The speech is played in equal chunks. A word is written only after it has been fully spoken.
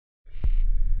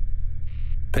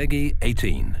Peggy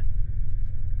 18.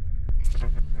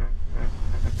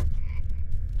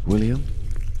 William?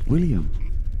 William?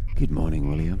 Good morning,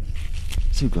 William.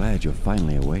 So glad you're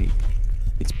finally awake.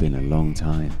 It's been a long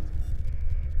time.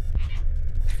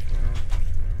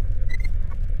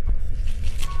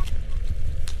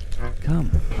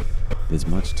 Come. There's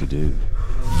much to do.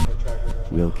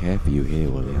 We'll care for you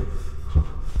here, William.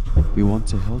 We want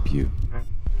to help you.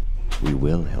 We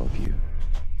will help you.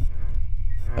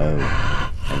 Oh,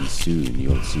 and soon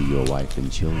you'll see your wife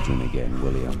and children again,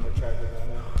 William.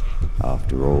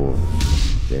 After all,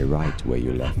 they're right where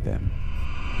you left them.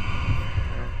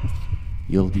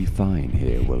 You'll be fine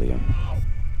here, William.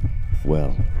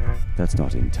 Well, that's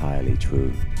not entirely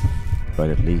true, but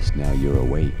at least now you're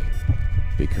awake,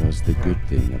 because the good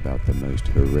thing about the most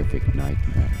horrific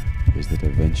nightmare is that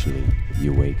eventually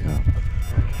you wake up.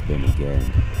 Then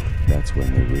again, that's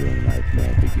when the real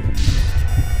nightmare begins.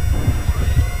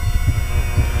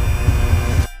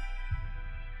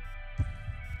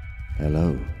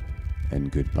 Hello,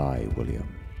 and goodbye, William.